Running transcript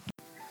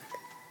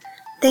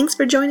Thanks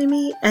for joining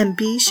me, and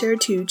be sure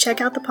to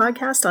check out the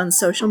podcast on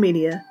social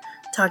media.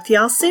 Talk to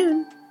y'all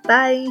soon.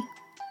 Bye.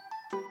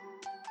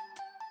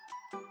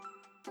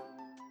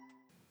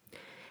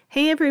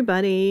 Hey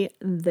everybody,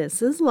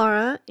 this is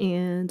Laura,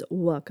 and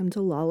welcome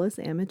to Lawless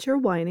Amateur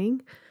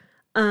Whining.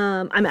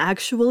 I'm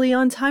actually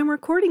on time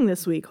recording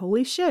this week.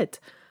 Holy shit.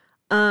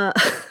 I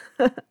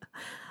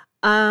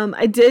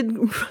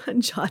did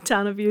jot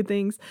down a few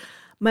things.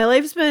 My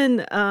life's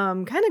been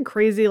kind of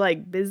crazy,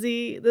 like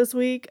busy this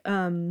week.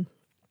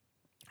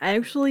 I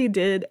actually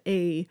did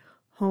a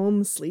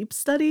home sleep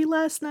study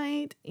last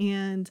night,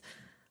 and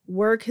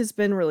work has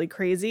been really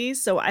crazy.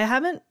 So I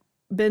haven't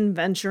been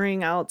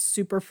venturing out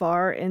super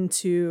far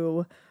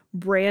into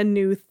brand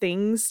new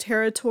things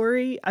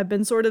territory. I've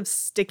been sort of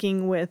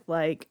sticking with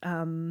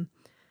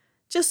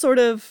just sort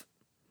of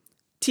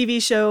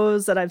TV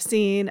shows that I've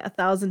seen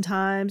 1,000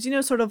 times,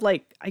 sort of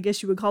like, I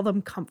guess you would call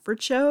them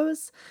comfort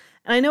shows.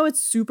 And I know it's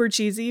super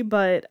cheesy,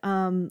 but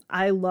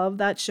I love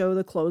that show,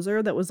 The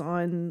Closer, that was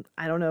on,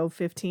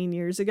 15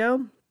 years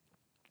ago.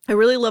 I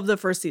really love the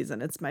first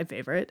season. It's my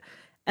favorite.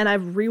 And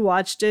I've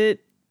rewatched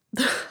it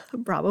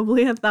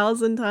probably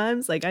 1,000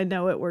 times. Like, I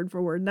know it word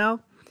for word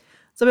now.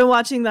 So I've been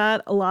watching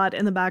that a lot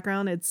in the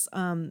background. It's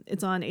on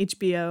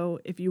HBO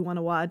if you want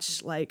to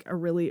watch like a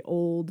really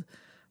old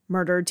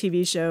murder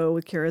TV show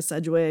with Kara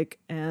Sedgwick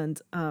and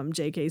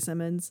J.K.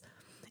 Simmons.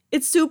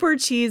 It's super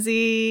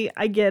cheesy.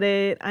 I get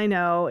it. I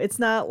know it's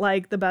not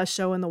like the best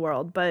show in the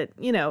world, but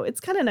it's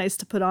kind of nice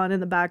to put on in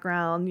the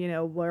background,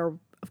 where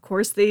of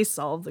course they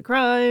solve the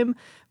crime.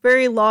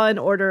 Very Law and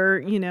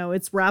Order,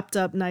 it's wrapped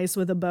up nice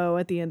with a bow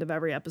at the end of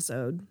every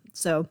episode.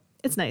 So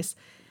it's nice.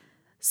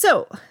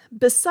 So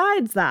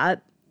besides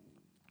that,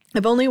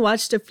 I've only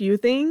watched a few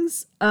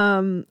things.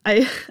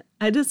 I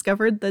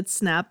discovered that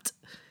Snapped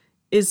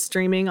is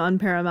streaming on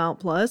Paramount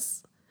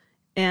Plus,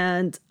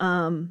 and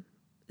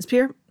is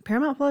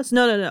Paramount Plus?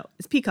 No.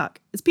 It's Peacock.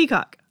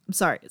 I'm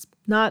sorry. It's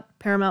not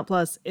Paramount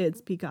Plus.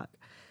 It's Peacock.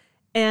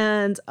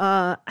 And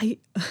I,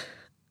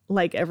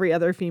 like every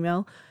other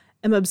female,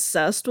 am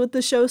obsessed with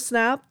the show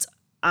Snapped.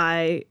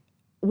 I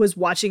was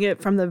watching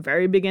it from the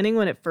very beginning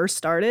when it first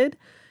started.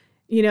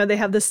 They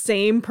have the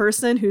same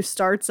person who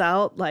starts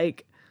out,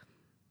 like,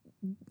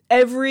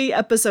 every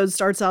episode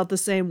starts out the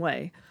same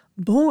way.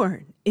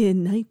 Born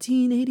in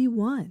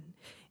 1981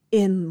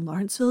 in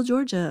Lawrenceville,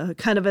 Georgia,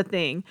 kind of a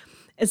thing.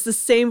 It's the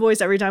same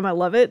voice every time. I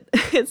love it.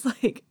 It's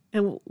like,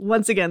 and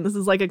once again, this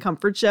is like a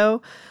comfort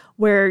show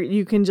where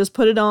you can just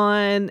put it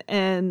on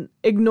and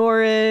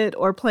ignore it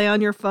or play on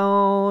your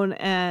phone,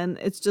 and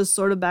it's just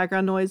sort of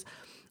background noise.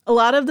 A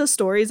lot of the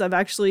stories I've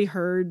actually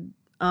heard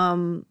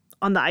on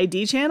the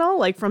ID channel,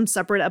 like from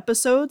separate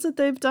episodes that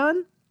they've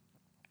done,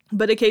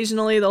 but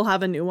occasionally they'll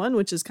have a new one,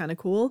 which is kind of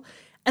cool.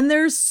 And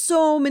there's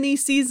so many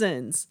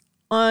seasons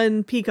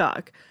on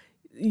Peacock.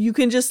 You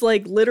can just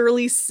like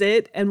literally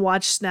sit and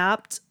watch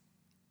Snapped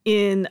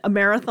in a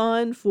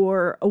marathon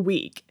for a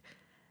week.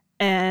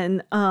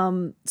 And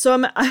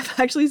so I've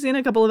actually seen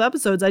a couple of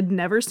episodes I'd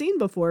never seen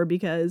before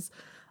because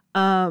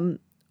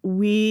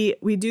we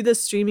do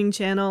this streaming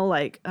channel,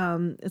 like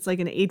it's like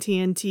an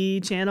AT&T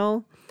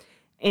channel,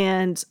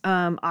 and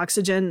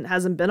Oxygen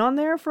hasn't been on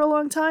there for a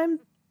long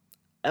time.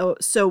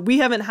 So we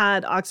haven't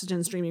had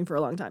Oxygen streaming for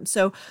a long time.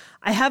 So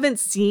I haven't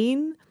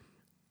seen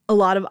a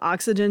lot of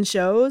Oxygen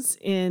shows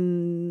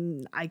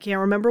in, I can't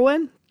remember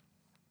when.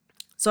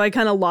 So I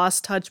kind of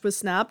lost touch with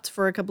Snapped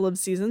for a couple of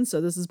seasons.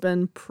 So this has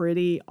been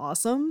pretty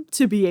awesome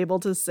to be able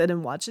to sit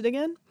and watch it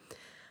again.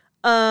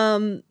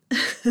 So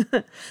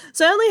I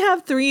only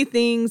have 3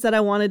 things that I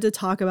wanted to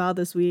talk about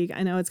this week.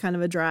 I know it's kind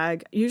of a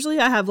drag. Usually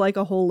I have like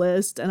a whole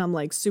list and I'm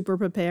like super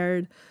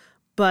prepared,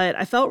 but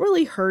I felt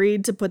really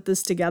hurried to put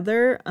this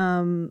together.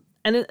 And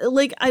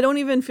I don't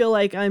even feel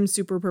like I'm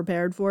super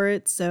prepared for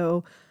it.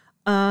 So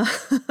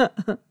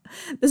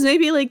this may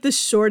be like the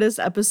shortest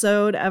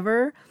episode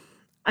ever.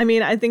 I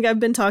mean, I think I've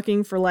been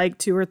talking for like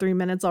 2 or 3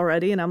 minutes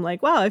already, and I'm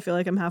like, wow, I feel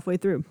like I'm halfway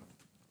through.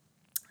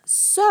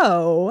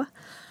 So,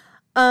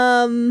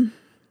 I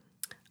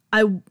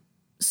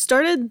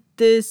started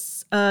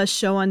this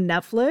show on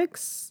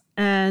Netflix,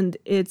 and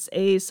it's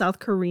a South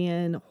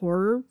Korean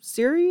horror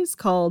series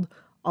called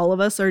All of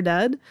Us Are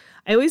Dead.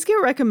 I always get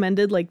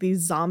recommended like these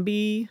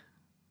zombie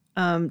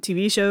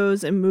TV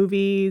shows and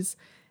movies,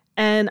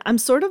 and I'm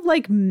sort of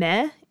like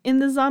meh in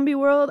the zombie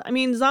world. I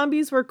mean,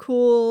 zombies were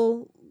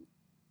cool,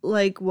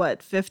 like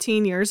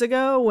 15 years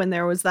ago when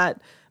there was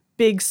that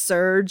big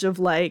surge of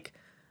like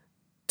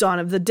Dawn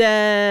of the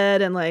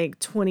Dead and like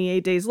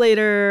 28 Days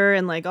Later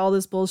and like all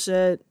this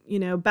bullshit,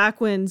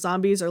 back when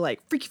zombies are like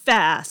freaky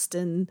fast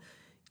and,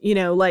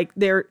 like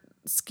they're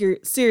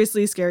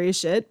seriously scary as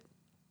shit.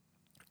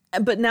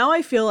 But now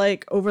I feel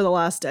like over the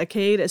last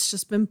decade, it's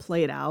just been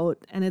played out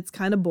and it's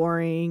kind of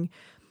boring.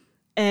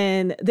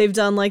 And they've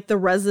done like the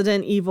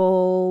Resident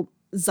Evil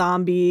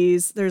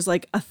zombies. There's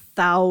like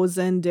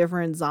 1,000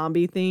 different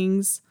zombie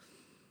things.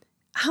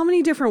 How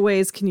many different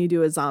ways can you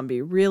do a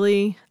zombie?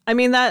 Really? I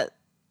mean, that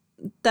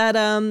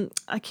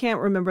I can't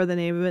remember the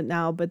name of it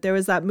now, but there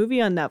was that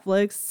movie on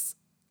Netflix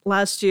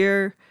last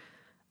year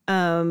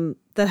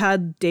that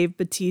had Dave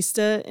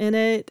Bautista in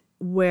it,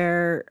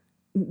 where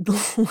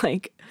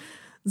like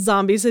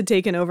zombies had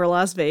taken over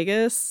Las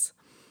Vegas.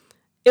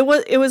 It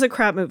was a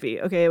crap movie.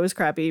 Okay, it was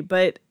crappy,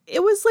 but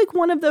it was like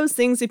one of those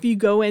things if you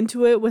go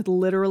into it with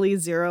literally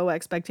zero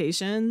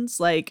expectations,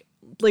 like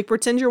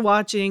pretend you're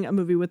watching a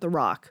movie with The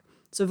Rock.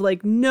 So if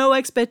like no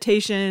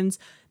expectations,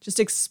 just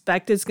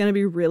expect it's going to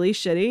be really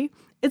shitty.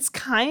 It's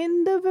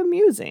kind of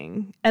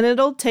amusing, and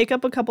it'll take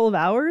up a couple of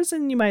hours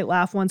and you might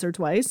laugh once or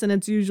twice, and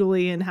it's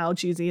usually in how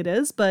cheesy it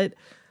is, but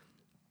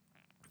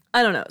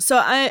I don't know. So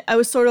I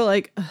was sort of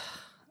like,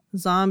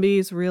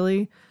 zombies,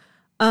 really?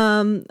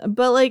 But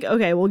like,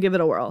 okay, we'll give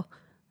it a whirl.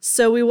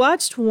 So we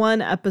watched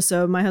one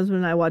episode. My husband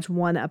and I watched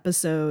one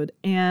episode,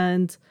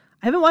 and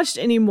I haven't watched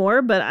any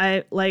more, but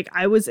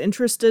I was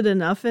interested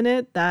enough in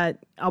it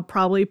that I'll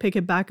probably pick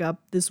it back up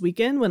this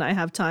weekend when I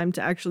have time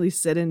to actually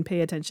sit and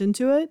pay attention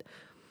to it.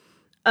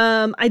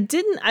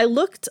 I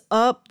looked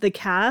up the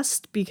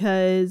cast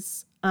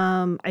because,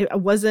 I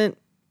wasn't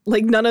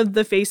like, none of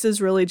the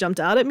faces really jumped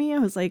out at me. I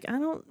was like, I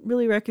don't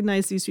really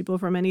recognize these people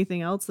from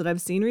anything else that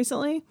I've seen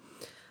recently.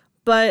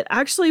 But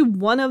actually,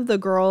 one of the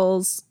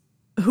girls,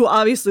 who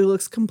obviously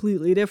looks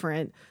completely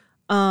different,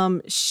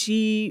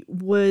 she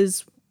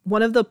was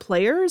one of the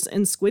players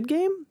in Squid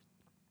Game.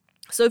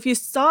 So if you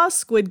saw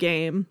Squid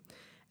Game,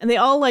 and they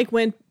all like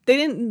they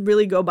didn't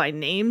really go by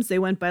names. They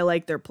went by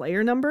like their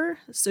player number.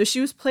 So she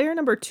was player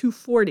number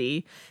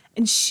 240,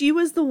 and she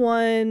was the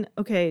one.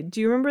 Okay, do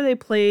you remember they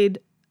played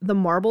the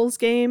marbles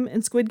game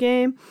in Squid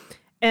Game?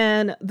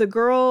 And the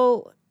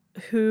girl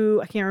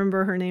who, I can't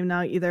remember her name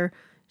now either,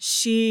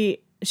 she's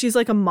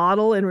like a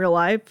model in real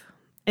life,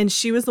 and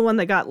she was the one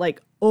that got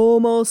like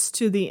almost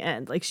to the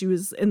end. Like she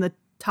was in the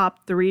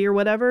top 3 or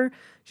whatever.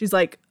 She's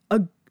like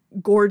a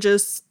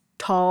gorgeous,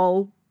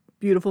 tall,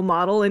 beautiful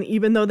model. And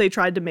even though they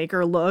tried to make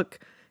her look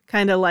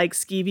kind of like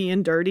skeevy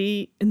and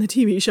dirty in the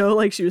TV show,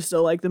 like she was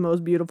still like the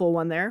most beautiful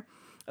one there.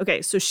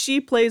 Okay, so she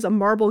plays a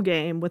marble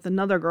game with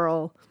another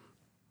girl,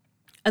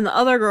 and the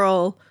other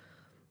girl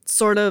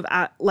sort of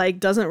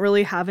doesn't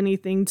really have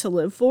anything to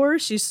live for.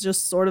 She's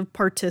just sort of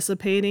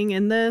participating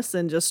in this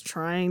and just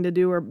trying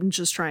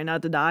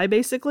not to die,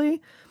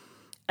 basically.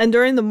 And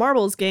during the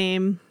marbles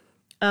game,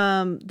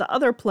 the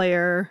other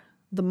player,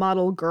 the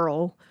model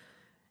girl,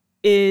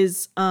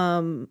 is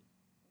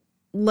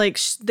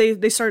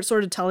they start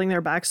sort of telling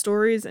their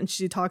backstories, and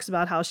she talks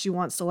about how she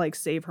wants to like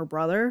save her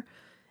brother,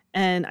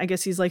 and I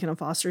guess he's like in a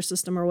foster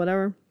system or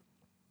whatever.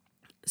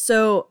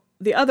 So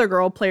the other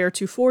girl, player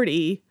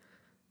 240,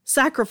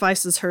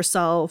 sacrifices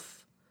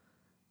herself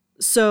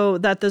so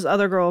that this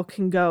other girl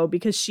can go,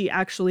 because she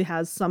actually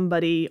has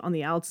somebody on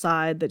the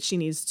outside that she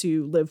needs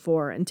to live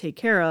for and take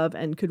care of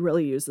and could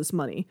really use this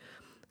money.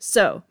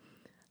 So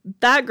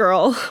that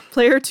girl,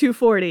 player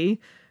 240,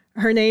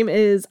 her name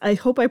is, I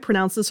hope I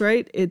pronounce this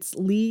right, it's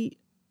Lee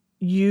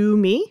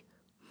Yu-mi.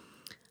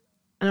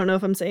 I don't know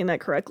if I'm saying that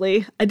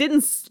correctly. I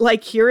didn't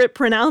hear it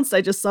pronounced. I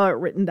just saw it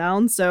written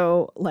down.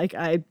 So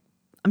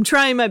I'm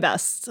trying my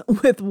best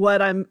with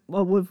what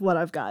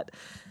I've got.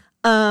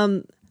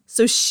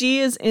 So she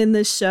is in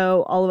this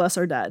show, All of Us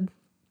Are Dead.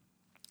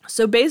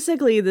 So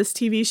basically this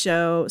TV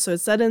show, so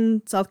it's set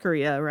in South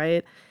Korea,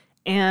 right?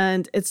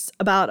 And it's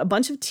about a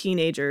bunch of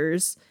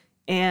teenagers,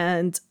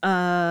 and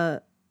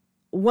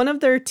one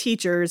of their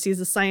teachers, he's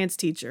a science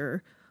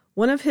teacher,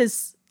 one of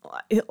his,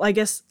 I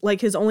guess,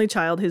 like his only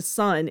child, his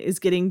son, is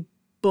getting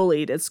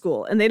bullied at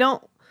school. And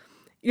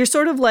you're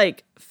sort of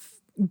like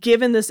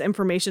given this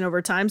information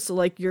over time. So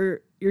like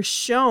you're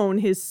shown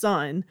his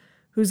son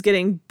who's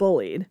getting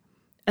bullied,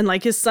 and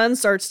like his son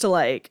starts to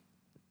like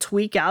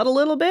tweak out a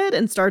little bit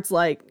and starts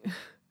like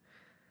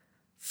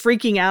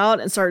freaking out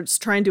and starts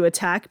trying to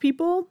attack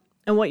people.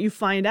 And what you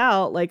find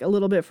out like a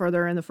little bit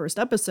further in the first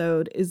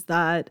episode is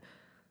that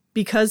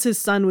because his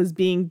son was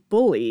being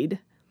bullied,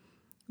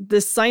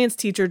 this science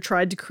teacher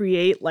tried to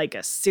create like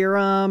a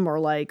serum or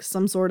like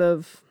some sort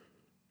of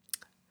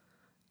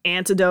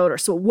antidote, or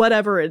so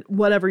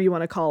whatever you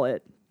want to call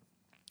it,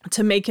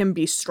 to make him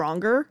be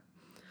stronger.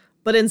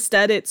 But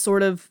instead it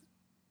sort of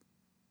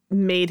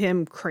made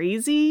him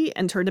crazy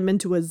and turned him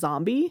into a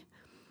zombie.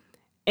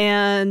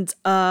 And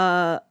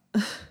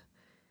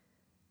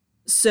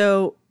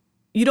so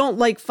you don't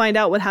like find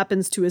out what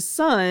happens to his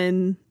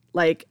son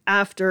like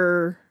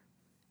after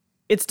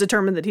it's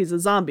determined that he's a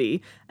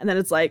zombie, and then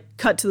it's like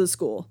cut to the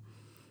school.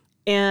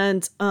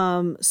 And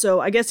so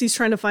I guess he's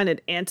trying to find an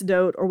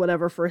antidote or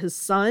whatever for his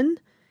son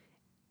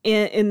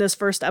in this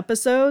first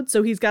episode.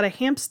 So he's got a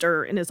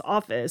hamster in his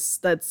office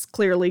that's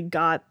clearly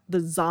got the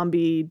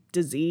zombie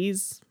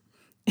disease.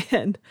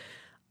 And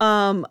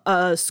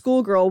a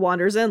schoolgirl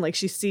wanders in, like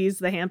she sees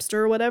the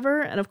hamster or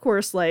whatever. And of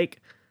course,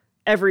 like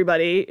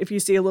everybody, if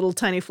you see a little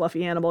tiny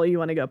fluffy animal, you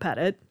want to go pet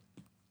it.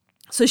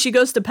 So she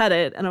goes to pet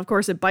it, and of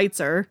course it bites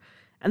her.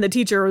 And the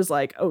teacher was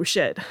like, oh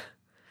shit.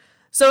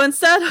 So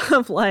instead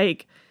of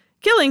like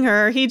killing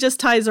her, he just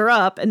ties her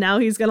up, and now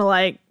he's going to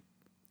like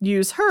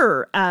use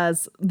her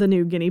as the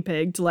new guinea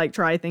pig to like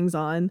try things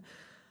on.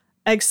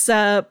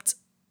 Except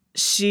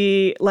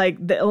she,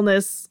 like, the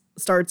illness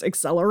starts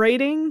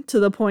accelerating to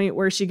the point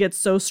where she gets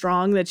so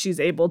strong that she's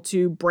able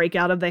to break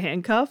out of the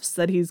handcuffs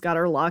that he's got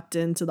her locked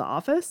into the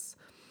office.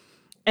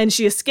 And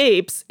she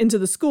escapes into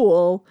the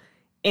school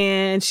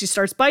and she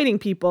starts biting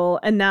people.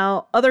 And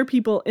now other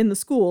people in the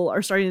school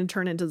are starting to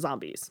turn into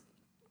zombies.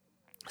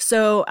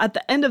 So at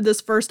the end of this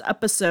first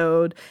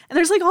episode, and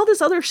there's like all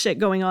this other shit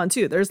going on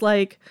too. There's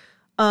like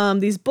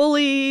these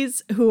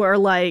bullies who are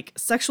like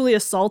sexually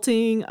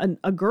assaulting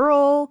a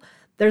girl.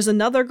 There's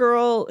another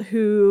girl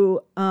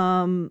who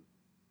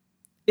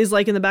is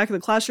like in the back of the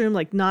classroom,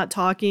 like not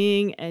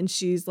talking. And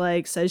she's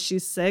like, says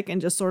she's sick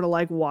and just sort of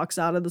like walks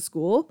out of the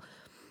school.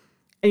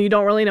 And you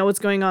don't really know what's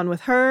going on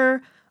with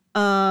her.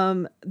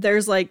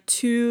 There's like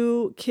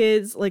two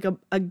kids, like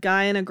a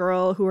guy and a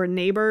girl who are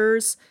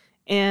neighbors.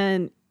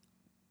 And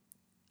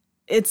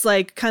it's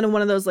like kind of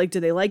one of those, like, do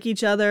they like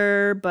each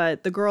other?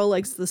 But the girl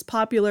likes this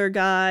popular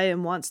guy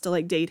and wants to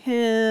like date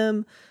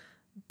him.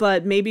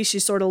 But maybe she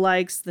sort of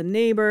likes the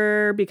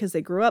neighbor because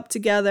they grew up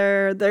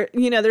together.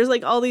 There's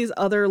like all these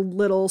other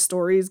little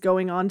stories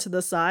going on to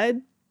the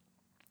side.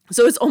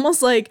 So it's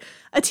almost like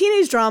a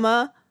teenage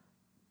drama,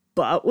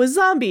 but with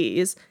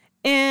zombies.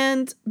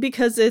 And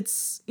because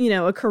it's,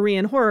 a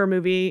Korean horror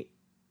movie,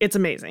 it's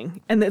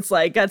amazing. And it's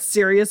like got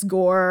serious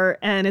gore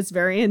and it's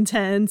very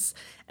intense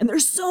and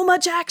there's so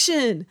much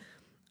action.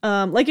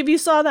 Like if you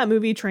saw that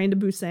movie Train to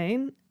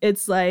Busan,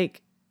 it's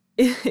like,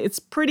 it's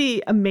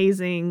pretty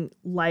amazing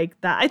like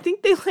that. I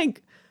think they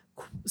like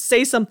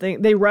say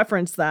something, they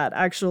reference that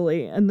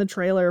actually in the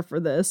trailer for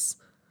this.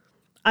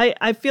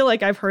 I feel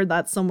like I've heard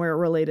that somewhere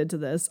related to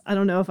this. I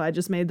don't know if I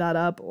just made that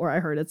up or I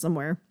heard it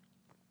somewhere.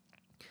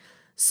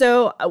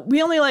 So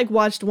we only like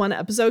watched one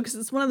episode because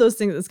it's one of those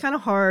things. It's kind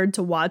of hard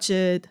to watch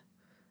it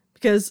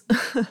because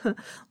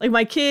like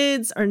my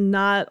kids are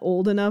not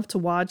old enough to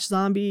watch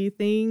zombie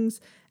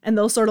things and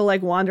they'll sort of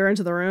like wander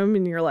into the room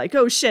and you're like,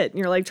 oh shit. And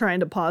you're like trying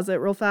to pause it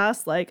real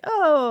fast. Like,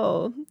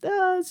 oh,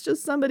 it's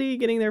just somebody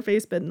getting their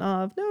face bitten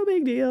off. No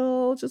big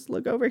deal. Just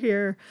look over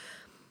here.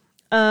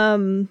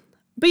 But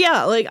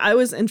yeah, like I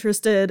was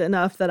interested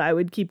enough that I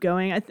would keep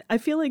going. I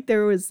feel like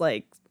there was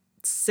like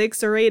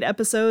 6 or 8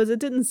 episodes. It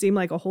didn't seem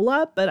like a whole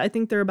lot, but I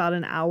think they're about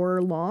an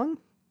hour long.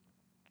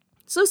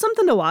 So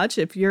something to watch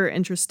if you're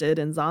interested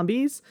in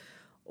zombies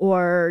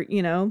or,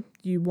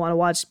 you want to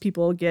watch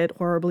people get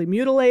horribly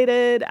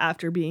mutilated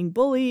after being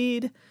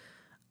bullied.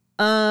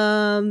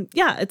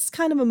 Yeah, it's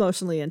kind of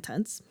emotionally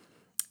intense.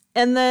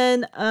 And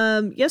then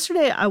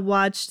yesterday I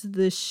watched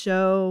this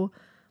show.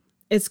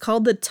 It's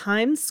called The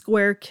Times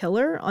Square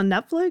Killer on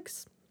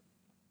Netflix.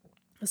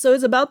 So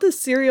it's about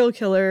this serial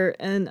killer,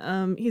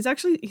 and he's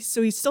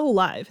still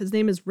alive. His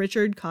name is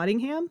Richard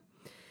Cottingham,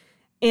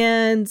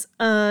 and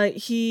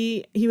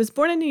he was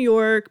born in New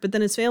York, but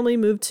then his family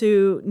moved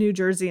to New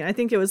Jersey, and I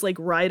think it was like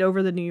right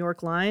over the New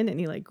York line, and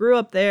he like grew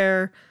up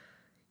there.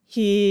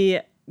 He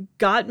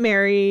got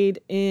married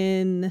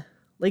in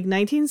like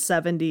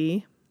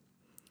 1970,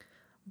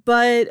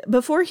 but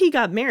before he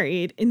got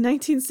married in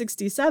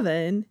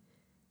 1967,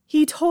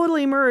 he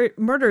totally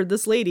murdered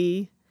this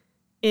lady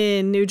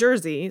in New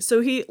Jersey. So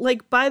he,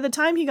 like, by the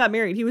time he got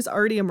married, he was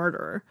already a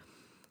murderer.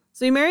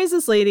 So he marries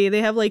this lady.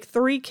 They have like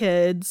 3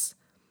 kids.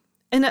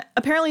 And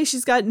apparently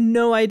she's got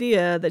no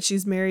idea that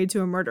she's married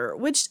to a murderer,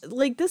 which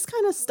like this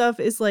kind of stuff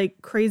is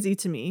like crazy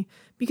to me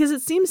because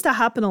it seems to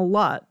happen a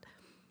lot.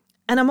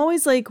 And I'm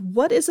always like,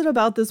 what is it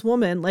about this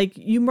woman? Like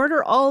you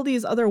murder all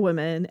these other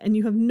women and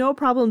you have no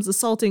problems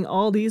assaulting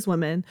all these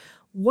women.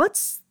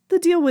 What's the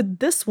deal with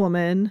this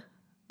woman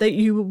that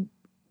you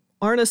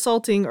aren't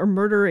assaulting or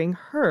murdering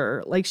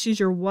her? Like she's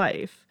your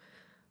wife,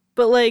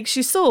 but like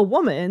she's still a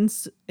woman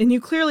and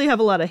you clearly have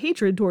a lot of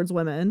hatred towards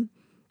women.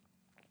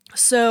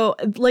 So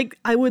like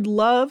I would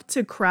love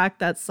to crack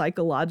that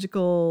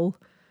psychological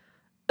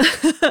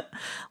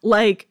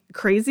like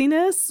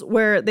craziness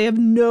where they have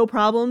no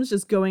problems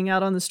just going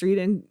out on the street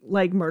and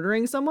like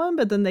murdering someone,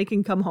 but then they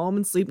can come home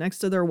and sleep next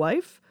to their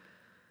wife.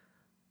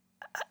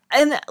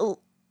 And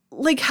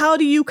like, how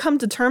do you come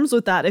to terms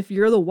with that if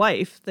you're the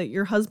wife, that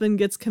your husband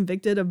gets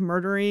convicted of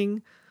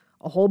murdering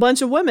a whole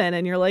bunch of women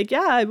and you're like,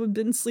 yeah, I've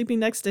been sleeping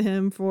next to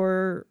him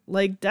for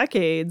like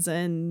decades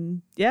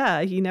and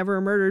yeah, he never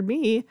murdered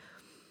me.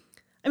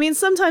 I mean,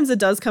 sometimes it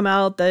does come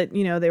out that,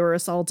 they were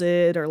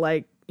assaulted or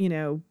like,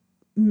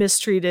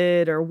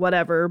 mistreated or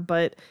whatever,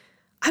 but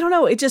I don't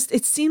know.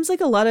 It seems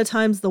like a lot of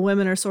times the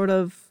women are sort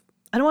of,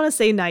 I don't want to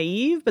say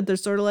naive, but they're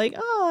sort of like,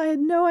 oh, I had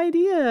no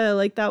idea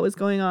like that was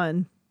going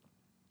on.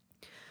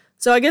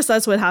 So I guess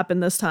that's what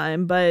happened this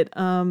time. But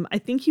I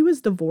think he was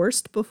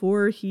divorced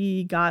before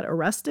he got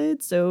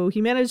arrested. So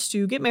he managed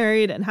to get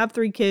married and have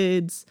 3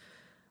 kids.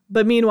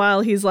 But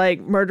meanwhile, he's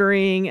like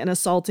murdering and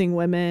assaulting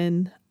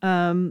women.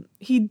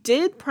 He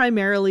did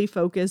primarily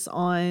focus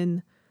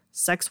on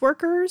sex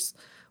workers,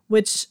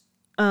 which,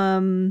 I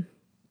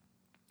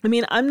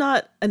mean, I'm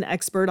not an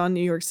expert on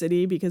New York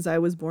City because I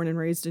was born and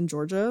raised in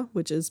Georgia,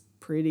 which is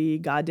pretty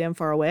goddamn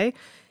far away.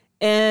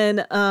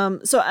 And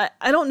so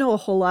I don't know a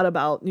whole lot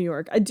about New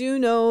York. I do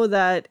know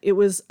that it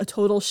was a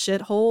total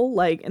shithole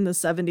like in the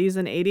 70s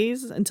and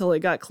 80s until it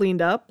got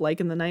cleaned up like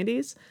in the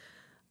 90s.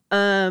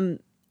 And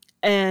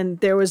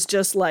there was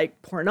just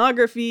like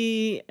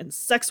pornography and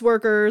sex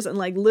workers and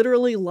like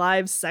literally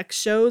live sex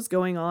shows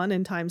going on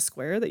in Times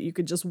Square that you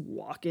could just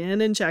walk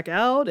in and check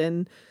out,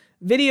 and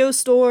video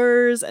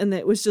stores. And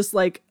it was just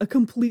like a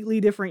completely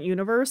different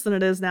universe than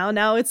it is now.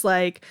 Now it's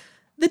like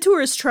the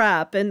tourist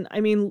trap. And I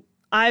mean,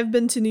 I've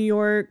been to New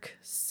York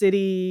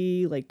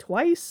City like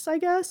twice, I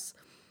guess.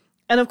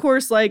 And of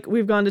course, like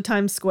we've gone to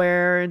Times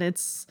Square and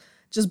it's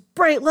just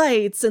bright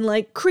lights and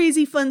like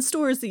crazy fun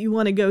stores that you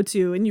want to go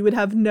to. And you would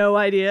have no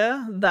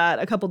idea that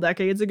a couple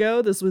decades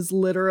ago, this was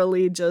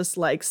literally just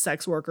like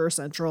sex worker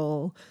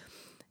central.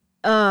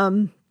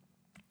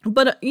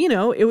 But you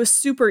know, it was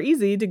super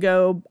easy to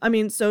go. I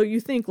mean, so you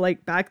think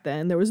like back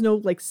then there was no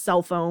like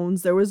cell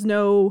phones. There was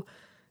no,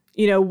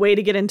 you know, way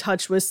to get in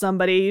touch with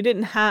somebody. You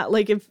didn't have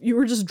like, if you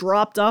were just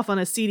dropped off on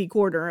a seedy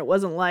corner, it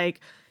wasn't like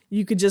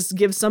you could just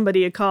give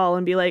somebody a call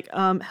and be like,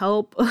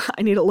 help,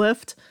 I need a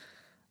lift.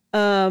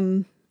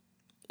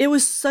 It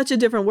was such a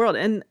different world.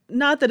 And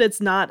not that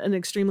it's not an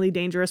extremely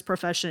dangerous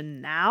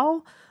profession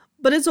now,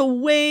 but it's a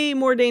way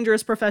more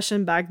dangerous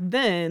profession back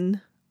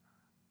then,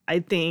 I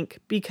think,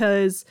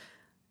 because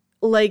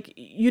like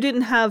you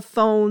didn't have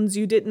phones,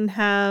 you didn't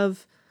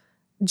have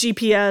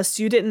GPS,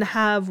 you didn't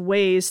have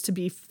ways to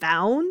be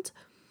found.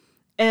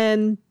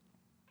 And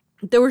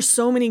there were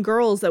so many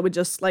girls that would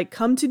just like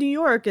come to New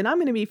York and I'm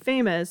going to be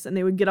famous, and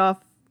they would get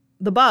off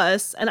the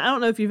bus. And I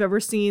don't know if you've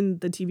ever seen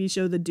the TV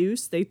show The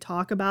Deuce. They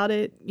talk about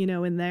it, you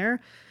know, in there,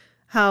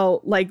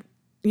 how like,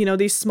 you know,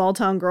 these small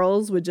town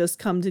girls would just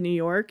come to New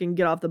York and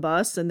get off the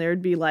bus, and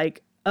there'd be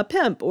like a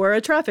pimp or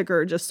a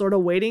trafficker just sort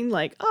of waiting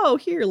like, oh,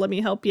 here, let me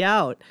help you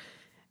out.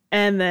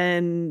 And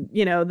then,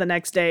 you know, the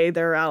next day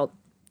they're out,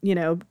 you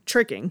know,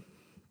 tricking.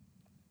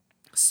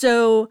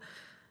 So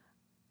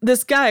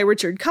this guy,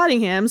 Richard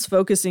Cottingham's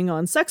focusing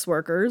on sex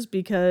workers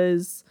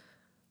because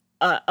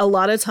a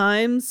lot of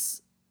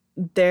times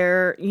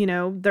they're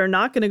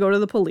not going to go to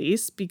the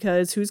police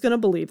because who's going to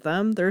believe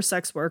them? They're a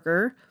sex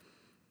worker.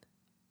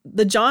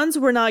 The Johns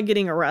were not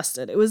getting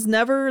arrested. It was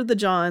never the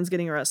Johns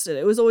getting arrested.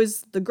 It was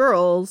always the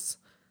girls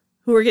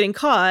who were getting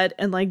caught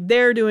and like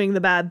they're doing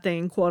the bad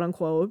thing, quote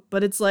unquote.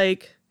 But it's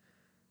like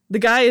the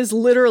guy is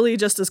literally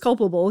just as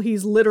culpable.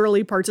 He's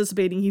literally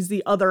participating. He's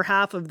the other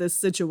half of this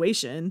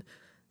situation.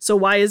 So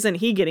why isn't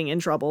he getting in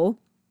trouble?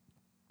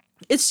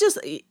 It's just,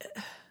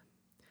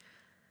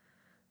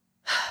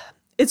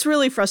 it's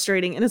really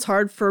frustrating, and it's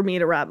hard for me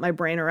to wrap my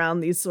brain around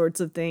these sorts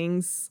of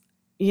things.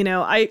 You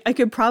know, I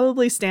could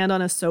probably stand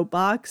on a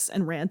soapbox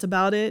and rant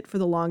about it for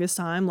the longest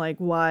time, like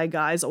why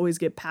guys always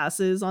get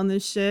passes on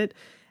this shit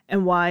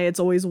and why it's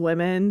always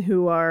women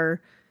who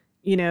are,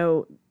 you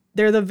know,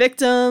 they're the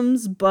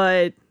victims,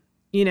 but,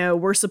 you know,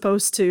 we're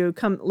supposed to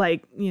come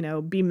like, you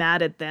know, be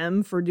mad at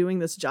them for doing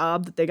this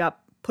job that they got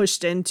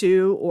pushed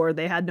into or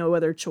they had no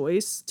other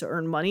choice to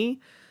earn money.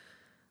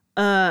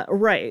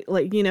 Right.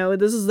 Like, you know,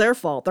 this is their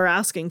fault. They're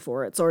asking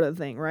for it, sort of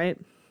thing, right?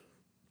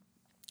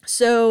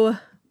 So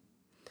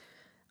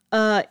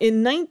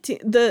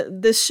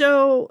this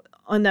show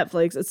on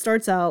Netflix, it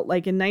starts out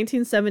like in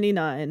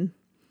 1979.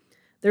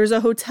 There's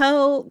a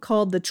hotel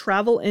called the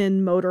Travel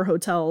Inn Motor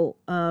Hotel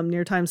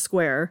near Times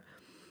Square.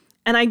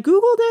 And I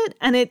Googled it,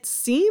 and it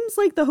seems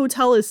like the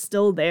hotel is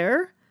still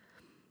there.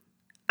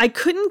 I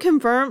couldn't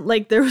confirm,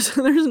 like there's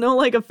no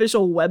like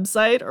official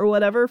website or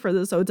whatever for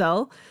this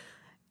hotel.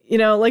 You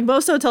know, like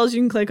most hotels,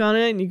 you can click on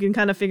it and you can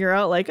kind of figure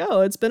out like,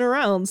 oh, it's been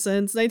around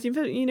since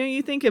 1950. You know,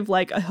 you think if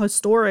like a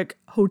historic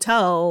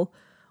hotel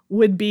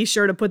would be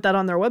sure to put that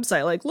on their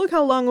website. Like, look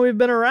how long we've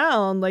been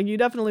around. Like, you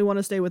definitely want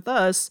to stay with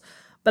us.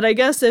 But I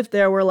guess if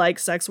there were like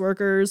sex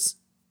workers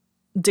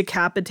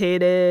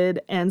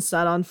decapitated and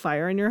set on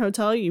fire in your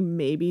hotel, you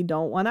maybe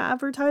don't want to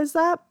advertise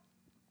that.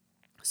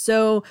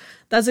 So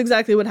that's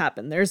exactly what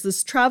happened. There's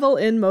this Travel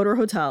Inn Motor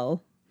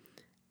Hotel,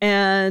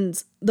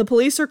 and the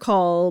police are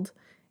called,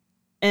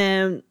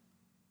 and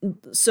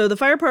so the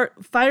fire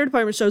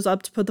department shows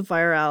up to put the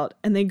fire out,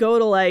 and they go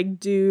to like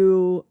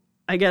do,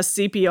 I guess,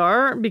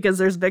 CPR because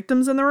there's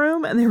victims in the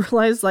room, and they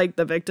realize like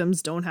the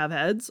victims don't have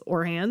heads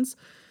or hands.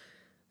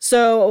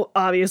 So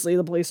obviously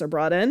the police are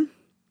brought in.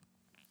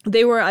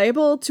 They were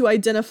able to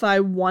identify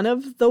one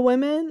of the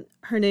women.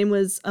 Her name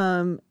was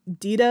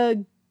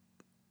Dita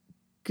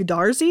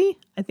Godarzi.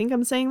 I think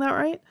I'm saying that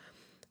right.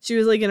 She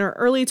was like in her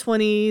early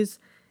 20s,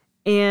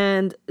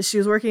 and she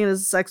was working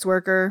as a sex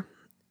worker.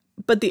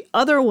 But the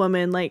other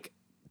woman, like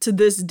to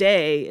this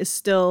day, is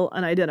still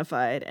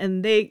unidentified.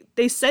 And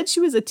they said she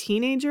was a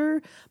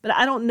teenager, but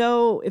I don't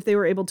know if they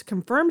were able to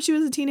confirm she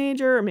was a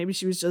teenager, or maybe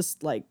she was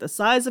just like the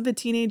size of a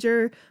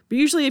teenager. But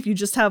usually if you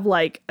just have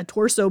like a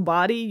torso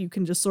body, you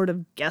can just sort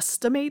of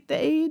guesstimate the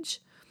age.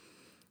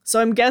 So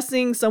I'm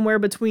guessing somewhere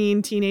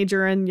between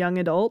teenager and young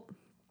adult,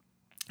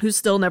 who's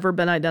still never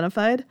been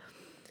identified.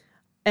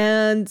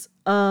 And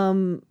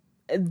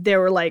there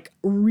were like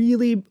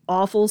really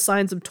awful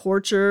signs of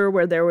torture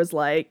where there were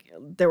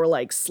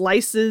like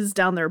slices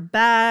down their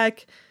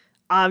back.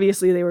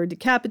 Obviously they were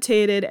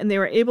decapitated, and they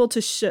were able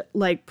to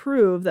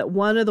prove that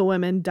one of the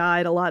women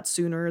died a lot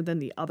sooner than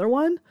the other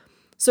one.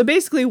 So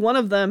basically one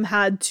of them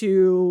had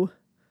to,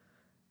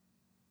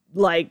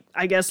 like,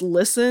 I guess,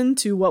 listen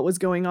to what was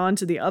going on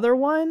to the other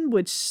one,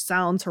 which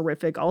sounds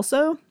horrific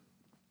also.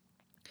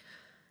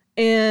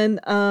 And,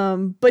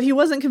 but he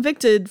wasn't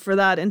convicted for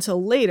that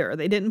until later.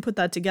 They didn't put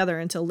that together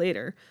until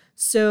later.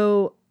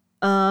 So,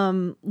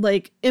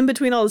 like, in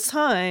between all this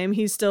time,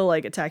 he's still,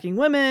 like, attacking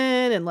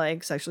women and,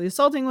 like, sexually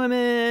assaulting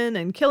women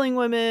and killing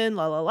women,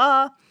 la la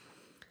la.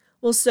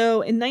 Well,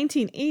 so in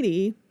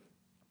 1980,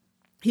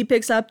 he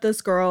picks up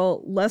this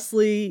girl,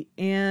 Leslie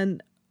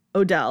Ann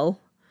Odell,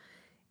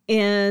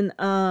 and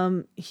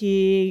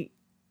he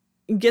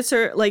gets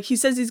her, like, he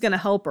says he's going to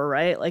help her,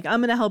 right? Like, I'm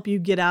going to help you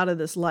get out of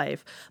this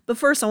life. But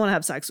first, I want to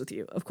have sex with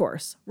you, of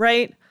course,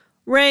 right?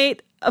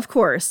 Right? Of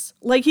course.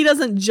 Like, he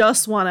doesn't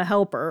just want to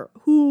help her.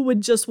 Who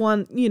would just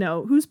want, you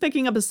know, who's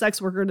picking up a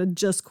sex worker to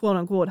just quote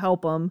unquote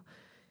help him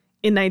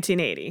in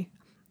 1980?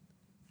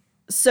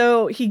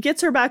 So he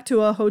gets her back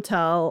to a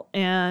hotel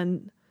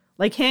and,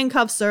 like,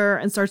 handcuffs her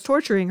and starts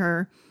torturing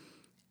her.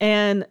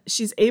 And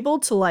she's able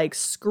to, like,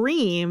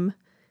 scream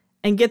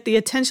and get the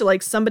attention.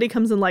 Like, somebody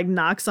comes and, like,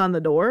 knocks on the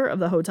door of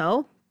the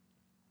hotel.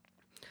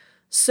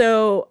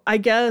 So I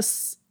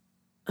guess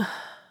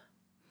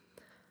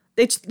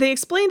they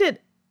explained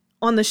it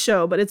on the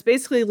show, but it's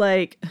basically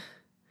like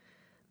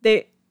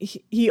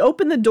he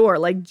opened the door,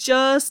 like,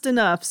 just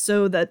enough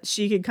so that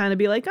she could kind of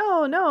be like,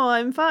 oh no,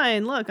 I'm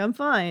fine. Look, I'm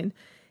fine.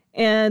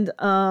 And,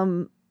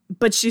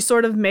 but she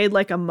sort of made,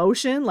 like, a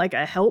motion, like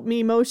a help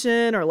me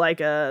motion, or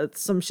like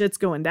some shit's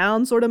going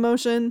down sort of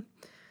motion.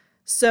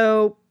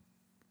 So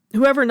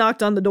whoever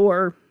knocked on the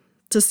door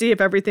to see if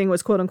everything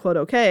was quote unquote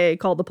okay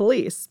called the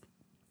police.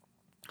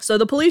 So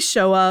the police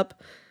show up,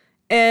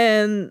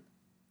 and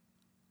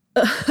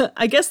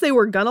I guess they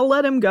were gonna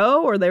let him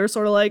go, or they were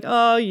sort of like,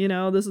 oh, you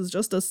know, this is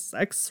just a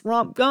sex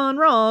romp gone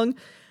wrong.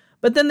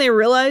 But then they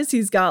realize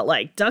he's got,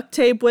 like, duct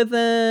tape with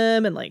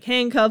him and, like,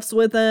 handcuffs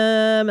with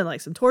him and,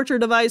 like, some torture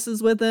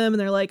devices with him. And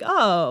they're like,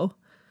 oh,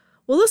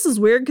 well, this is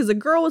weird because a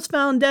girl was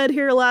found dead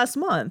here last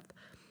month.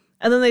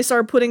 And then they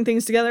start putting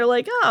things together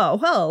like, oh,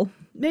 well,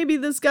 maybe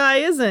this guy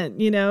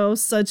isn't, you know,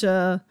 such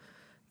a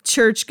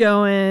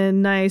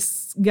church-going,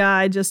 nice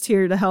guy just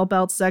here to help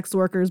out sex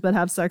workers, but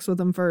have sex with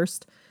them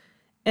first.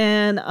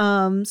 And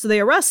so they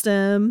arrest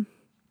him.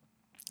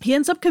 He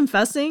ends up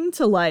confessing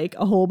to, like,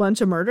 a whole bunch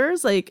of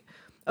murders. Like,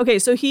 okay,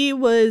 so he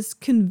was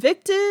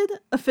convicted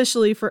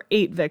officially for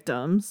 8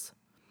 victims.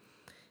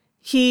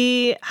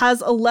 He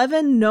has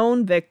 11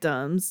 known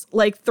victims.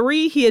 Like,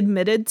 3 he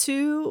admitted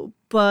to,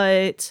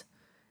 but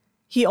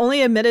he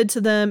only admitted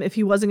to them if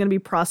he wasn't going to be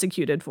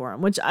prosecuted for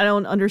them, which I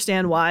don't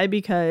understand why,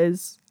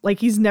 because, like,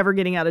 he's never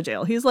getting out of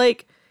jail. He's,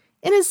 like,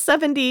 in his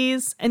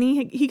 70s, and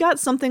he got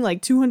something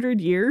like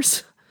 200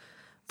 years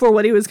for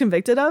what he was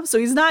convicted of. So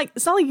it's not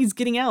like he's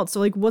getting out.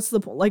 So, like, what's the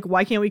point? Like,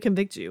 why can't we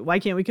convict you? Why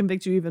can't we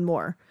convict you even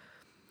more?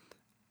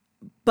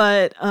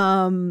 But,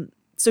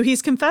 so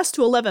he's confessed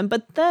to 11,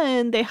 but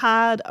then they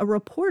had a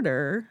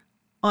reporter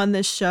on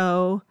this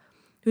show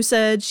who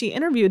said she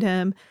interviewed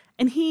him,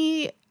 and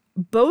he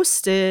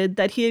boasted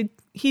that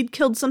he'd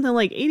killed something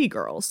like 80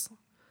 girls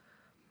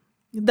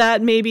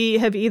that maybe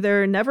have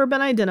either never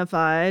been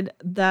identified,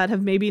 that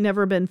have maybe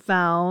never been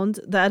found,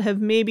 that have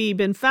maybe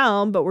been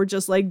found, but were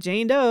just like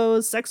Jane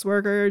Doe's, sex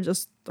worker,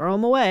 just throw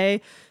them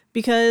away,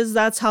 because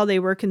that's how they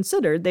were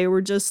considered. They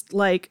were just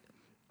like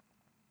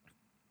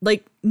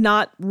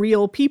not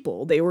real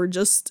people. They were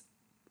just,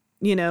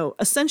 you know,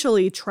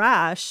 essentially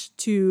trash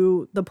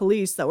to the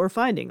police that were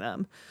finding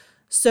them.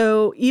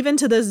 So even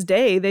to this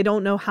day, they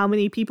don't know how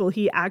many people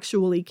he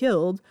actually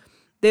killed.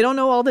 They don't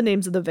know all the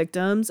names of the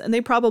victims, and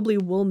they probably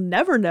will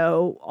never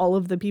know all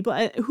of the people.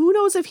 And who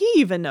knows if he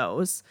even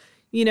knows?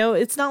 You know,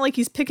 it's not like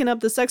he's picking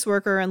up the sex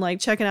worker and, like,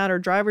 checking out her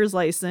driver's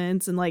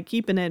license and, like,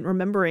 keeping it and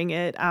remembering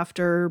it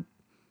after,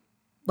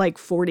 like,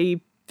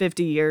 40,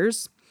 50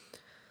 years.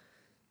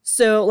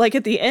 So, like,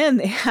 at the end,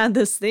 they had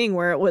this thing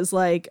where it was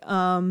like,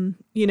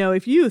 you know,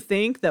 if you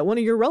think that one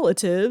of your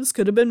relatives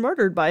could have been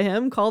murdered by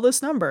him, call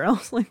this number. I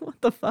was like, what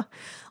the fuck?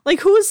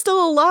 Like, who is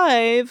still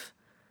alive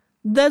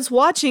that's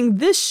watching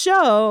this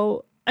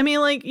show? I mean,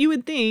 like, you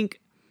would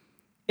think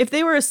if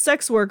they were a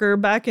sex worker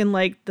back in,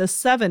 like, the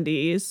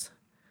 70s,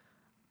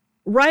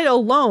 right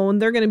alone,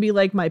 they're going to be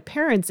like my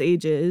parents'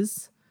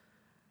 ages.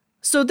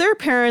 So their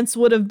parents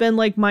would have been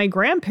like my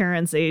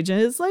grandparents'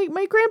 ages. Like,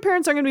 my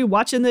grandparents are going to be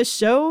watching this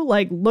show,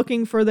 like,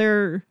 looking for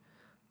their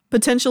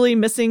potentially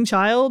missing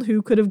child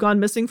who could have gone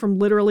missing from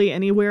literally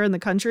anywhere in the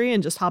country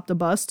and just hopped a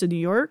bus to New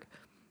York.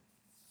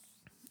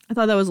 I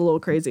thought that was a little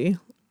crazy.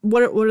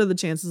 What are the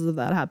chances of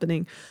that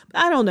happening?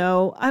 I don't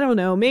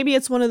know. Maybe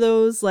it's one of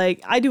those,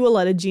 like, I do a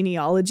lot of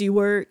genealogy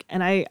work,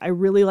 and I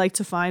really like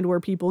to find where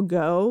people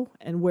go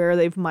and where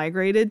they've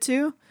migrated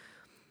to.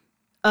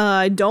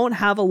 I don't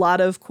have a lot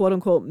of quote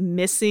unquote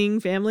missing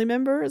family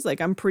members. Like,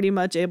 I'm pretty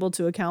much able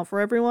to account for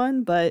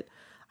everyone, but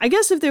I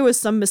guess if there was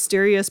some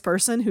mysterious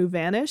person who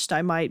vanished,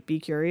 I might be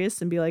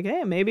curious and be like,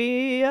 hey,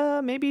 maybe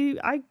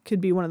I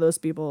could be one of those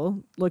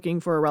people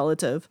looking for a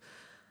relative.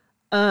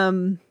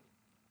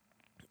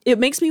 it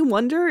makes me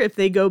wonder if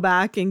they go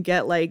back and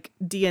get like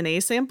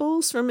DNA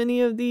samples from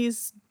any of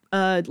these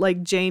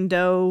like Jane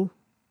Doe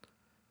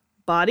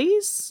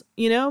bodies,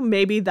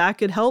 maybe that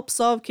could help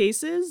solve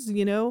cases.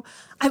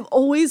 I've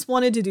always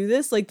wanted to do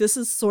this. Like, this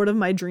is sort of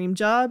my dream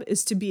job,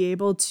 is to be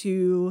able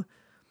to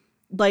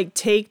like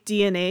take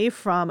DNA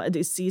from a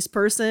deceased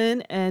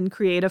person and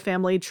create a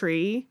family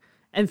tree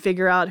and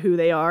figure out who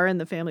they are in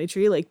the family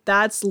tree. Like,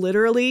 that's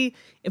literally,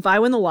 if I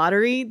win the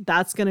lottery,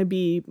 that's going to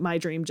be my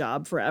dream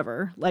job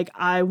forever. Like,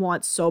 I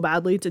want so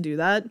badly to do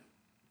that,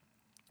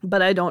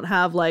 but I don't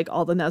have like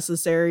all the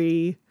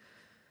necessary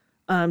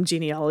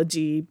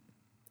genealogy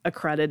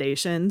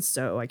accreditation,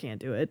 so I can't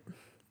do it.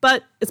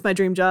 But it's my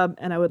dream job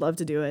and I would love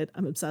to do it.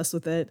 I'm obsessed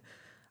with it.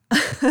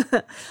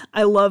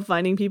 I love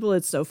finding people.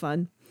 It's so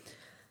fun.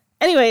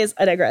 Anyways,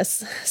 I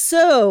digress.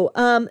 So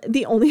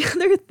the only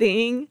other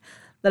thing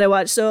that I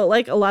watched, so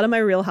like a lot of my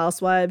Real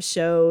Housewives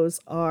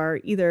shows are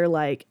either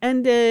like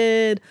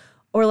ended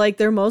or like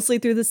they're mostly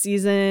through the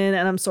season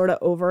and I'm sort of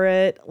over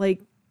it.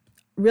 Like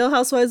Real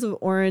Housewives of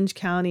Orange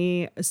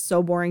County is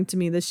so boring to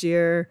me this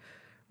year.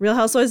 Real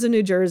Housewives of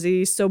New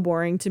Jersey, so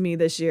boring to me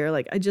this year.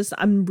 Like,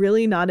 I'm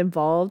really not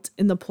involved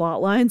in the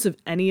plot lines of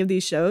any of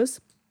these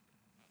shows.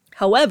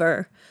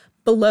 However,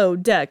 Below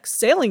Deck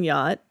Sailing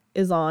Yacht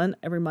is on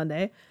every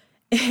Monday,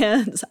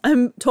 and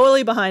I'm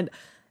totally behind.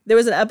 There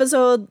was an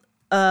episode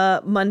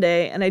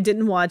Monday, and I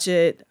didn't watch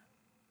it,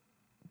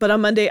 but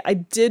on Monday, I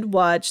did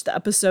watch the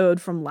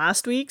episode from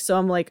last week, so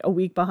I'm like a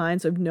week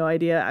behind, so I have no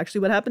idea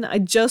actually what happened. I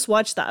just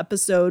watched the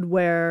episode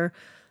where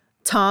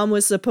Tom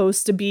was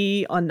supposed to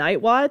be on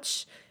night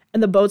watch,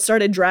 and the boat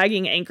started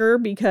dragging anchor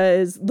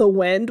because the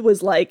wind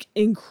was like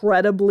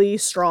incredibly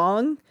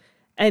strong.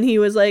 And he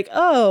was like,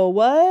 oh,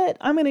 what?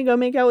 I'm going to go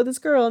make out with this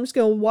girl. I'm just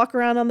going to walk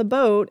around on the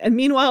boat. And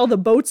meanwhile, the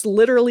boat's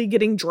literally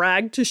getting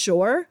dragged to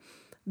shore.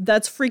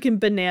 That's freaking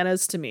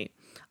bananas to me.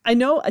 I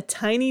know a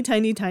tiny,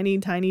 tiny, tiny,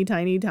 tiny,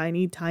 tiny,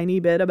 tiny, tiny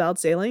bit about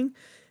sailing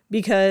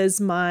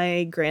because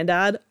my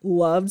granddad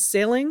loved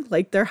sailing.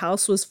 Like, their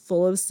house was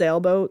full of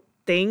sailboat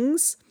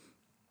things.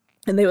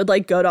 And they would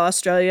like go to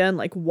Australia and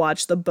like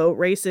watch the boat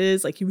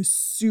races. Like, he was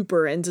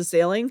super into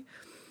sailing.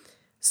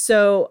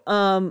 So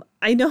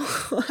I know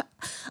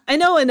I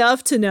know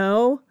enough to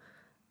know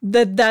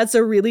that that's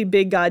a really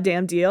big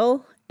goddamn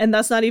deal. And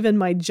that's not even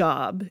my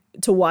job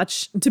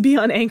to be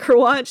on anchor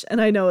watch. And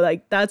I know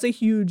like that's a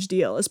huge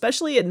deal,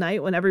 especially at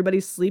night when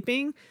everybody's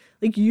sleeping.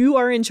 Like, you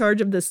are in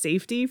charge of the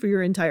safety for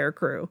your entire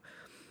crew.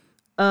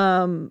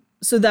 So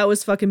that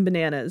was fucking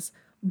bananas.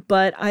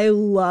 But I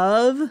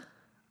love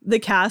the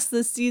cast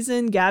this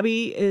season.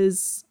 Gabby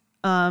is,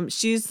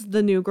 she's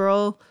the new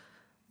girl,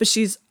 but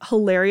she's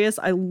hilarious.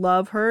 I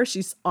love her.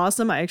 She's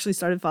awesome. I actually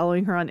started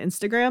following her on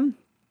Instagram.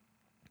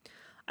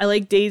 I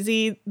like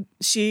Daisy.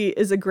 She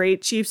is a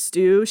great chief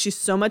stew. She's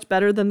so much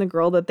better than the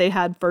girl that they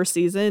had first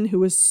season, who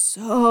was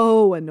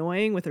so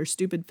annoying with her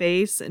stupid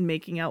face and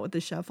making out with the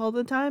chef all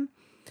the time.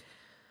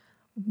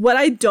 What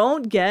I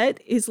don't get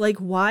is like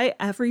why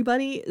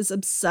everybody is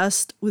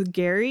obsessed with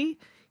Gary.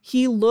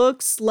 He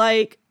looks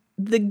like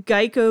the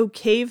Geico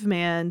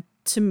caveman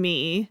to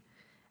me,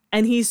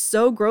 and he's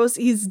so gross.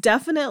 He's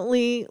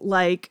definitely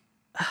like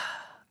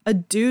a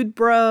dude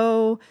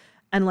bro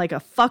and like a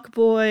fuck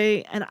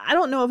boy. And I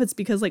don't know if it's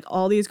because like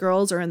all these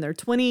girls are in their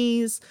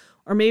 20s,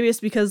 or maybe it's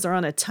because they're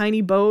on a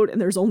tiny boat and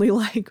there's only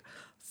like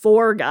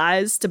 4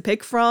 guys to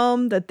pick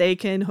from that they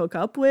can hook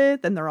up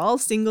with, and they're all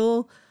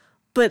single.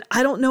 But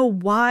I don't know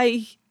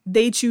why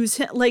they choose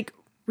him. Like,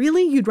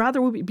 really? You'd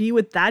rather be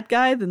with that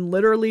guy than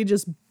literally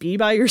just be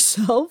by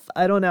yourself?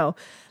 I don't know.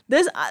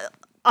 This,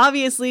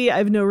 obviously, I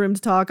have no room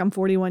to talk. I'm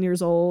 41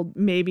 years old.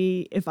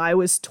 Maybe if I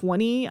was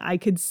 20, I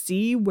could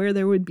see where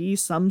there would be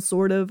some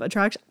sort of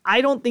attraction. I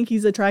don't think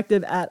he's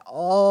attractive at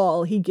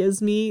all. He gives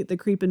me the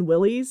creepin'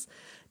 willies.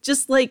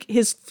 Just like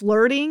his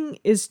flirting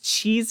is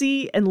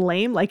cheesy and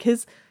lame. Like,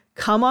 his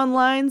come on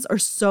lines are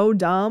so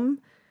dumb.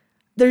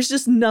 There's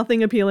just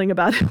nothing appealing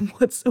about him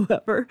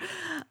whatsoever.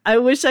 I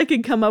wish I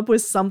could come up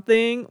with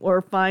something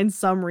or find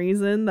some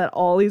reason that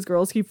all these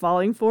girls keep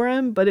falling for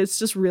him, but it's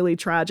just really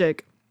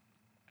tragic.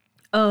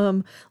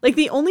 Like,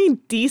 the only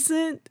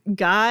decent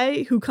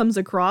guy who comes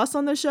across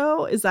on the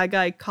show is that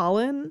guy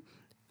Colin,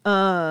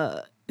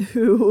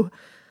 who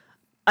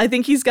I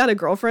think he's got a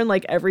girlfriend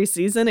like every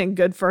season, and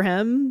good for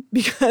him,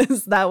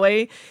 because that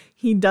way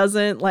he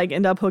doesn't like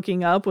end up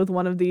hooking up with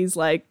one of these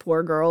like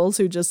poor girls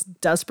who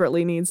just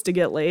desperately needs to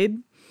get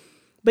laid.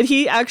 But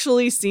he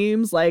actually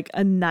seems like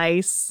a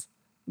nice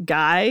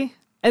guy,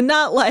 and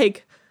not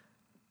like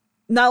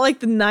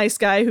the nice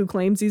guy who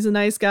claims he's a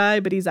nice guy,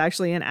 but he's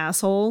actually an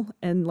asshole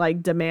and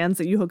like demands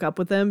that you hook up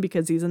with him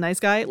because he's a nice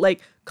guy.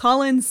 Like,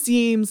 Colin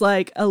seems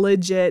like a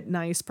legit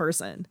nice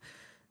person.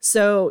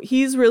 So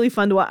he's really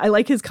fun to watch. I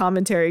like his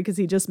commentary because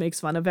he just makes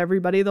fun of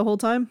everybody the whole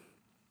time.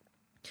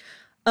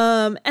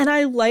 And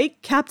I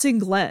like Captain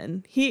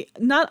Glenn.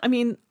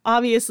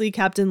 Obviously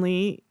Captain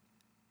Lee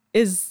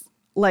is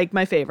like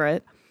my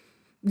favorite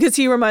because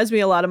he reminds me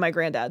a lot of my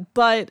granddad,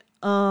 but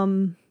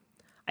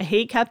I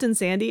hate Captain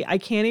Sandy. I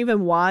can't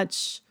even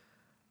watch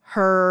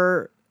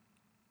her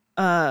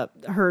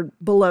her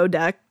Below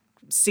Deck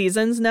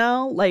seasons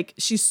now. Like,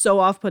 she's so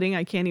off-putting,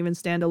 I can't even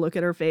stand to look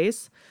at her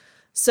face.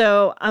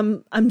 So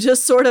I'm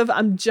just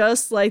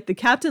like the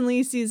Captain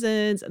Lee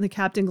seasons and the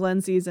Captain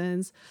Glenn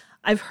seasons.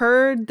 I've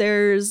heard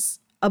there's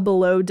a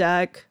Below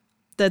Deck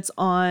that's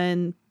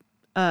on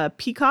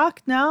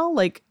Peacock now.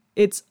 Like,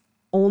 it's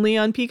only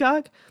on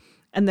Peacock,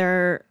 and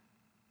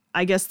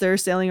I guess they're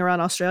sailing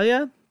around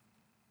Australia.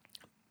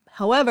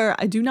 However,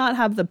 I do not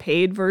have the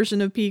paid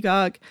version of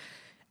Peacock,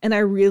 and I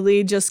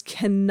really just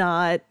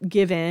cannot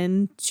give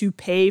in to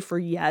pay for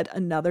yet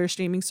another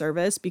streaming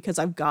service because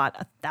I've got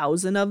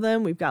 1,000 of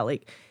them. We've got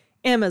like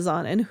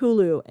Amazon and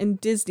Hulu and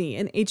Disney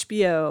and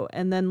HBO,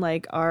 and then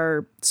like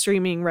our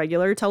streaming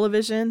regular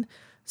television.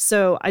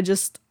 So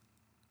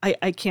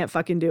I can't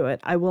fucking do it.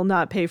 I will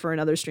not pay for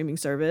another streaming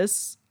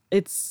service.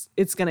 It's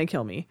going to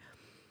kill me.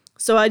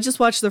 So I just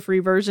watched the free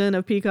version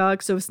of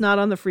Peacock. So if it's not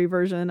on the free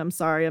version, I'm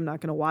sorry, I'm not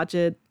going to watch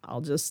it.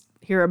 I'll just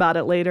hear about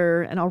it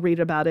later and I'll read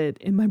about it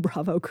in my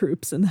Bravo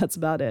groups, and that's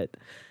about it.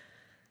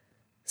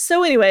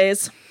 So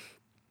anyways,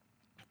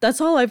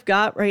 that's all I've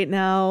got right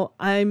now.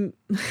 I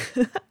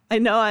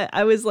know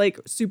I was like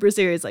super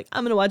serious, like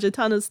I'm going to watch a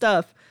ton of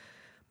stuff,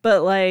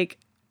 but like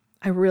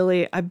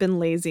I've been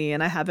lazy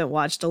and I haven't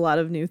watched a lot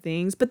of new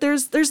things, but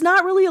there's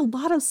not really a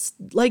lot of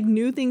like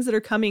new things that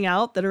are coming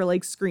out that are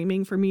like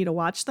screaming for me to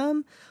watch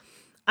them.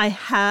 I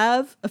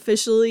have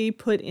officially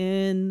put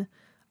in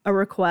a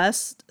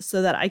request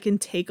so that I can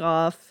take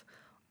off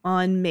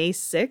on May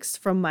 6th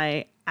from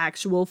my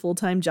actual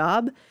full-time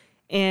job,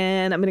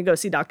 and I'm going to go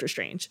see Doctor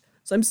Strange.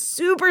 So I'm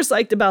super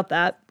psyched about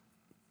that.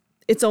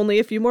 It's only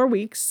a few more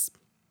weeks.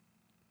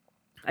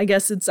 I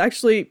guess it's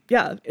actually,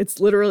 it's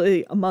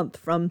literally a month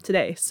from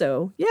today.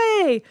 So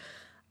yay!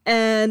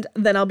 And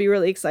then I'll be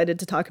really excited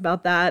to talk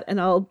about that,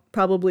 and I'll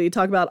probably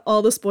talk about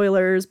all the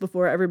spoilers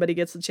before everybody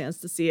gets the chance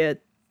to see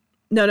it.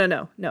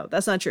 No,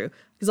 that's not true.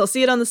 Because I'll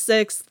see it on the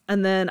 6th,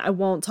 and then I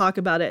won't talk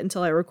about it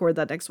until I record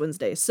that next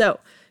Wednesday.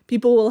 So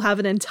people will have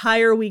an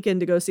entire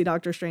weekend to go see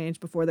Doctor Strange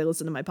before they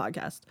listen to my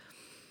podcast.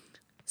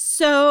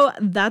 So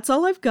that's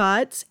all I've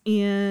got.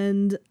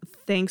 And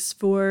thanks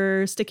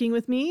for sticking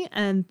with me,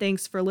 and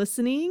thanks for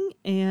listening.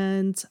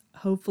 And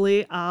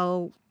hopefully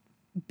I'll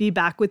be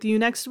back with you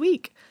next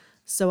week.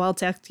 So I'll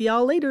talk to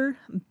y'all later.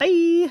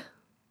 Bye.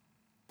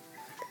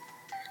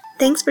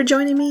 Thanks for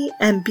joining me,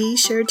 and be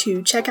sure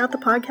to check out the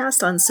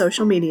podcast on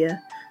social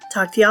media.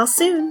 Talk to y'all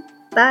soon.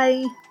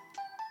 Bye.